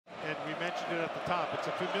mentioned it at the top. It's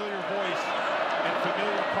a familiar voice and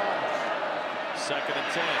familiar calls. 2nd and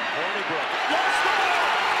 10. Hornibrook lost the ball.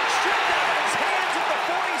 Stripped out of his hands at the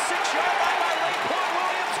 46-yard line by Raequan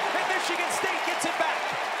Williams, and Michigan State gets it back.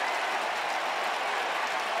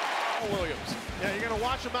 Williams. Yeah, you're going to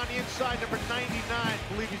watch him on the inside, number 99. I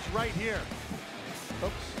believe he's right here.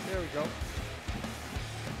 Oops, there we go.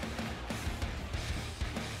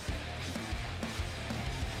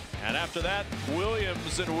 And after that,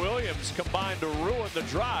 Williams and Williams combined to ruin the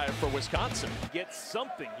drive for Wisconsin. Get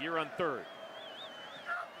something here on 3rd.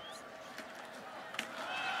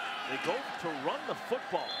 They go to run the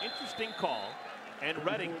football. Interesting call. And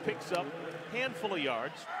Redding picks up a handful of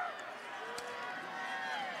yards.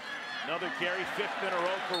 Another carry, 5th in a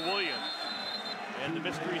row for Williams. And the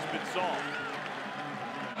mystery's been solved.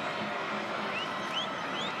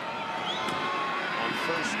 On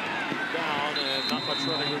 1st down, and not much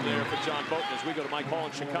running room there for John Bolton as we go to Mike Hall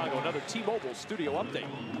in Chicago. Another T-Mobile studio update.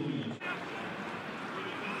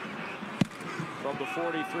 From the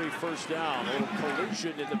 43, 1st down. A little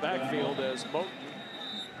collision in the backfield as Bolton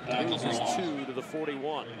loses 2 to the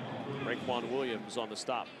 41. Raequan Williams on the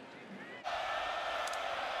stop.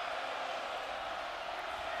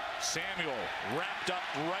 Samuel wrapped up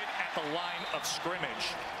right at the line of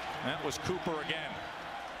scrimmage. That was Cooper again.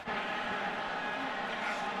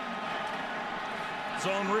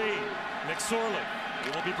 Zone read. McSorley. He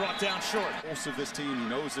will be brought down short. Most of this team, he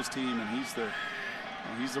knows this team, and he's the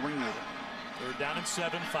ringleader. 3rd down and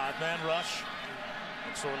 7. 5-man rush.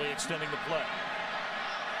 McSorley extending the play.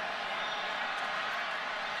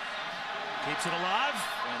 Keeps it alive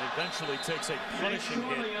and eventually takes a punishing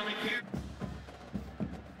hit.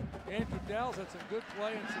 Andrew Dow's had some good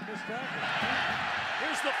play and some missed tackles.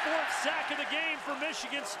 Here's the 4th sack of the game for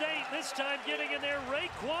Michigan State. This time getting in there,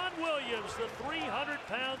 Raequan Williams, the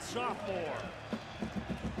 300-pound sophomore.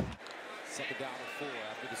 2nd down and 4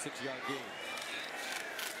 after the 6-yard gain.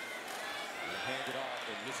 Hand it off,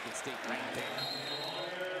 and Michigan State right there.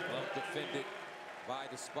 Well defended by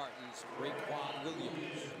the Spartans, Raequan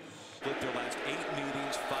Williams. Split their last 8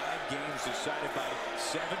 meetings, 5 games decided by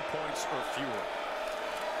 7 points or fewer.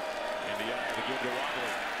 And the eye to give to Wobbly.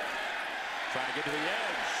 Trying to get to the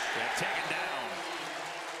edge. And taken down.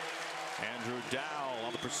 Andrew Dow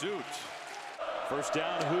on the pursuit. 1st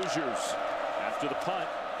down, Hoosiers. After the punt,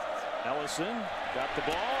 Ellison got the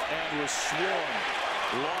ball and was swarmed.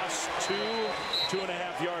 Lost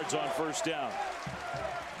 2.5 yards on 1st down.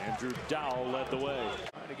 Andrew Dow led the way.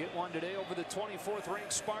 Trying to get one today over the 24th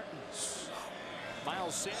ranked Spartans.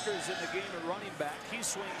 Miles Sanders in the game at running back. He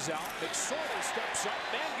swings out. McSorley steps up.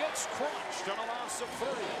 Man gets crunched on a loss of 3.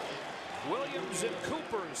 Williams and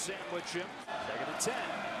Cooper sandwich him. 2nd and 10.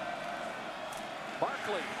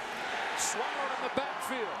 Barkley swallowed in the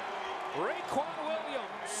backfield. Raequan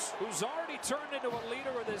Williams, who's already turned into a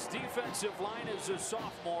leader of this defensive line as a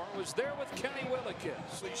sophomore, was there with Kenny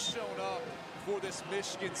Willekes. He's shown up for this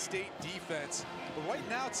Michigan State defense. But right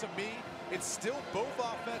now, to me, it's still both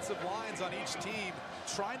offensive lines on each team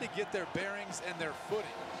trying to get their bearings and their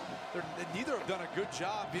footing. Neither have done a good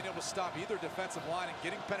job being able to stop either defensive line and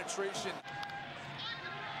getting penetration. 0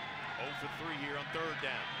 for 3 here on 3rd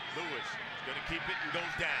down. Lewis going to keep it and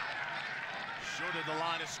goes down. Short of the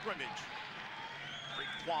line of scrimmage.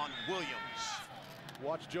 Raequan Williams.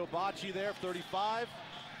 Watch Joe Bocci there, 35.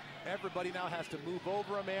 Everybody now has to move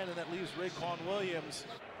over a man, and that leaves Raequan Williams.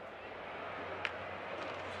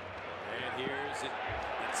 And here's it.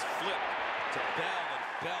 It's flipped to Bell, and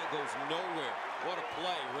Bell goes nowhere. What a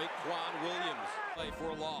play. Raequan Williams play for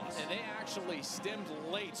a loss. And they actually stemmed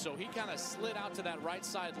late, so he kind of slid out to that right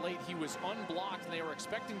side late. He was unblocked, and they were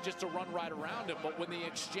expecting just to run right around him. But when the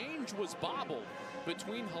exchange was bobbled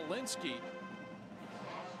between Helinski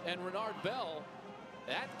and Renard Bell,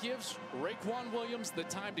 that gives Raequan Williams the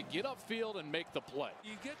time to get upfield and make the play.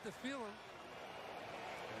 You get the feeling.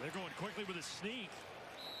 They're going quickly with a sneak.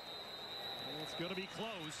 It's going to be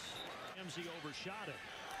close. Ramsey overshot it.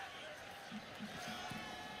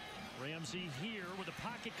 Ramsey here with the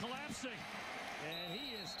pocket collapsing. And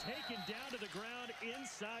he is taken down to the ground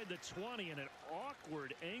inside the 20 in an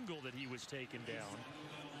awkward angle that he was taken down.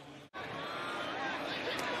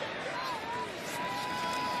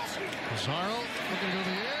 Pizarro looking to go to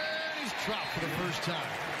the air. He's dropped for the first time.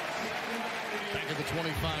 Back at the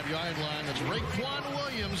 25-yard line. That's Raequan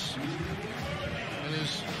Williams in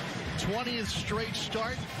his 20th straight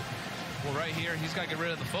start. Well, right here, he's got to get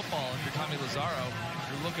rid of the football. If you're Tommy Lazzaro,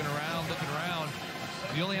 you're looking around.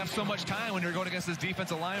 You only have so much time when you're going against this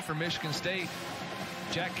defensive line for Michigan State.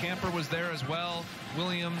 Jack Camper was there as well.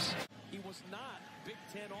 Williams. He was not Big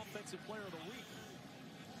Ten Offensive Player of the Week.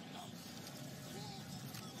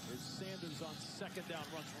 Here's Sanders on second down,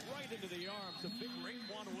 runs right into the arms of big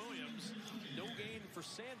Raequan Williams. No gain for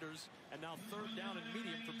Sanders, and now third down and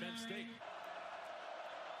medium for Penn State.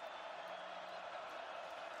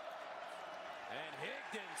 And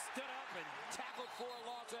Higdon stood up and tackled for a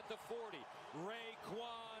loss at the 40.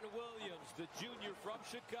 Raequan Williams, the junior from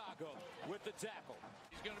Chicago, with the tackle.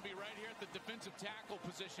 He's going to be right here at the defensive tackle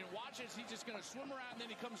position. Watch as he's just going to swim around, then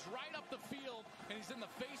he comes right up the field, and he's in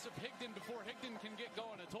the face of Higdon before Higdon can get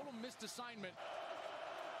going. A total missed assignment.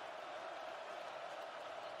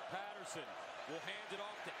 Patterson will hand it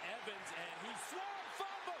off to Evans, and he's thrown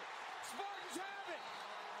fumble. Spartans have it.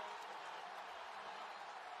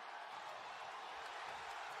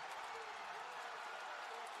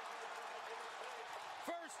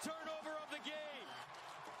 First turnover of the game.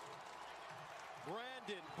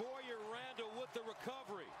 Brandon Boyer-Randall with the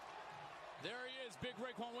recovery. There he is, big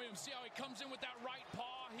Raequan Williams. See how he comes in with that right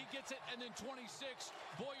paw? He gets it, and then 26,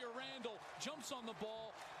 Boyer-Randall jumps on the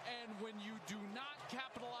ball, and when you do not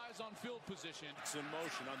capitalize on field position. It's in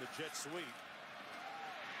motion on the jet sweep.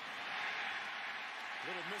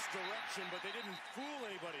 Little misdirection, but they didn't fool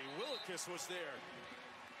anybody. Willikis was there.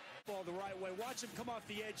 Ball the right way. Watch him come off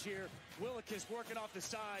the edge here. Willikis working off the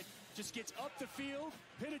side. Just gets up the field,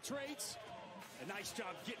 penetrates. A nice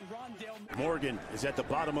job getting Rondell. Morgan is at the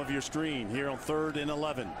bottom of your screen here on 3rd and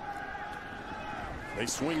 11. They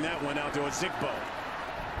swing that one out to Ozigbo.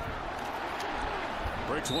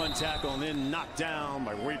 Breaks one tackle and then knocked down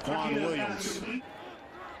by Raequan Williams.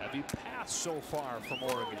 Heavy pass so far from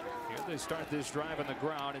Oregon. Here they start this drive on the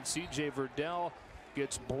ground, and C.J. Verdell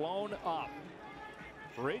gets blown up.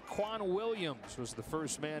 Raequan Williams was the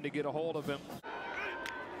first man to get a hold of him.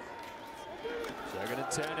 2nd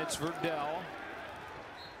and 10, it's Verdell.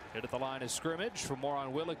 Hit at the line of scrimmage. For more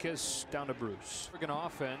on Willikis, down to Bruce. Oregon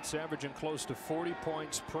offense averaging close to 40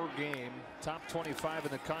 points per game. Top 25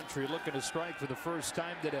 in the country, looking to strike for the first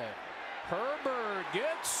time today. Herbert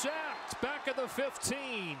gets sacked back at the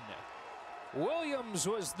 15. Williams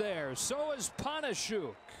was there, so is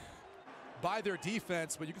Panasiuk. By their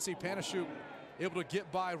defense, but you can see Panasiuk able to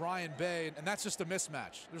get by Ryan Bay, and that's just a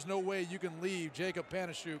mismatch. There's no way you can leave Jacob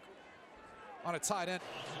Panasiuk on a tight end.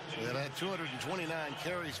 So that had 229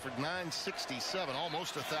 carries for 967,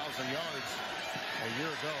 almost 1,000 yards a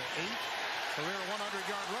year ago. 8 career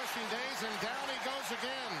 100-yard rushing days, and down he goes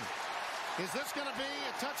again. Is this going to be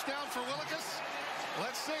a touchdown for Willikis?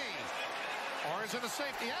 Let's see. Or is it a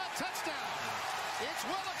safety? Yeah, touchdown. It's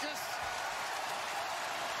Willikis.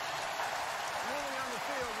 Rolling on the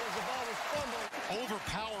field as the ball was fumbled.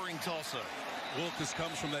 Overpowering Tulsa. Willikis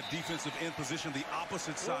comes from that defensive end position, the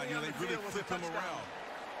opposite side. You know, they really flip him around.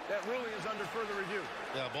 That ruling is under further review.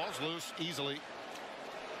 Yeah, ball's loose easily.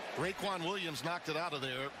 Raequan Williams knocked it out of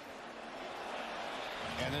there.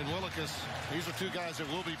 And then Willikis, these are two guys that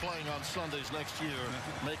will be playing on Sundays next year,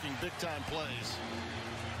 making big-time plays.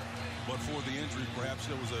 But for the injury, perhaps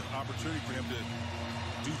there was an opportunity for him to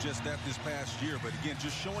do just that this past year. But again,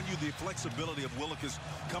 just showing you the flexibility of Willikis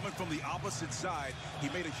coming from the opposite side. He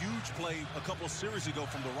made a huge play a couple of series ago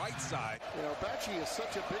from the right side. You know, Bacci is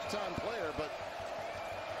such a big-time player, but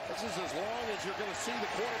this is as long as you're going to see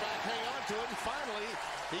the quarterback hang on to it. And finally,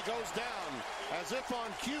 he goes down. As if on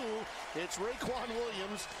cue, it's Raequan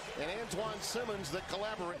Williams and Antoine Simmons that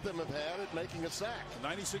collaborate them have had at making a sack.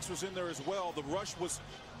 96 was in there as well. The rush was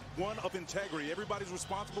one of integrity. Everybody's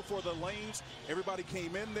responsible for the lanes. Everybody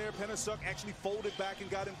came in there. Panasiuk actually folded back and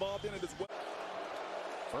got involved in it as well.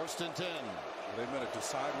 1st and 10. They meant to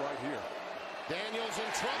decide right here. Daniels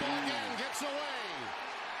in trouble again, gets away.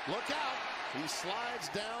 Look out. He slides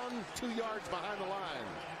down 2 yards behind the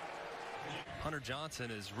line. Hunter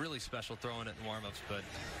Johnson is really special throwing it in warmups, but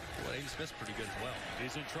well, Aiden Smith's pretty good as well.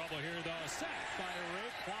 He's in trouble here, though. Sacked by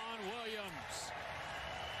Raequan Williams.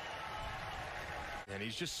 And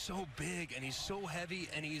he's just so big, and he's so heavy,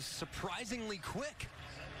 and he's surprisingly quick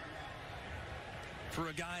for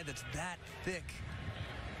a guy that's that thick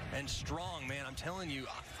and strong, man. I'm telling you,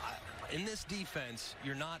 in this defense,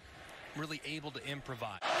 you're not really able to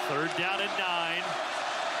improvise. 3rd down and 9.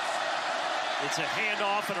 It's a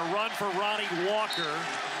handoff and a run for Ronnie Walker.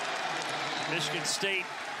 Michigan State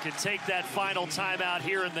can take that final timeout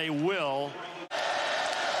here, and they will.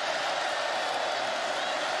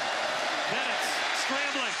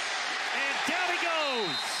 Scrambling, and down he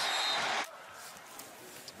goes.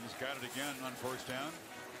 He's got it again on 1st down.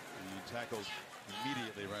 And he tackled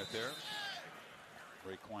immediately right there.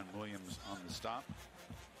 Raequan Williams on the stop.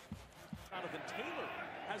 Jonathan Taylor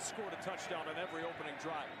has scored a touchdown on every opening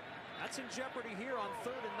drive. That's in jeopardy here on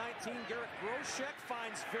 3rd and 19. Garrett Groshek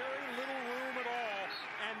finds very little room at all,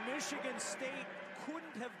 and Michigan State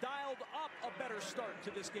couldn't have dialed up a better start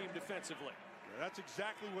to this game defensively. That's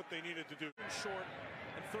exactly what they needed to do. Short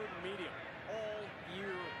and third and medium all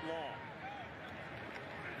year long.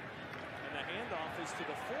 And the handoff is to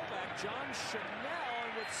the fullback, John Chanel,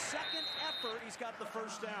 and with second effort, he's got the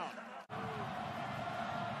first down.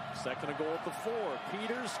 Second and goal at the 4.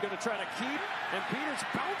 Peters going to try to keep, and Peters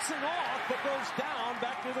bouncing off, but goes down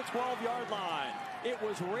back to the 12-yard line. It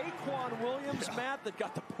was Raequan Williams, Matt, that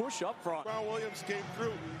got the push up front. Raequan Williams came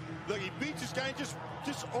through. Look, he beats this guy and just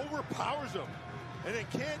overpowers him. And then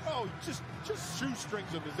just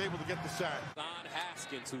shoestrings him, is able to get the sack. Don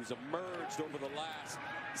Haskins, who's emerged over the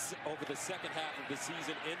second half of the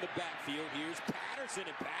season in the backfield. Here's Patterson,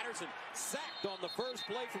 and Patterson sacked on the first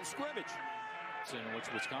play from scrimmage. In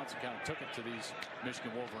which Wisconsin kind of took it to these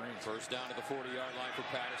Michigan Wolverines. First down to the 40-yard line for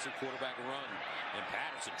Patterson, quarterback run. And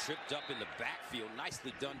Patterson tripped up in the backfield.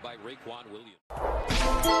 Nicely done by Raequan Williams.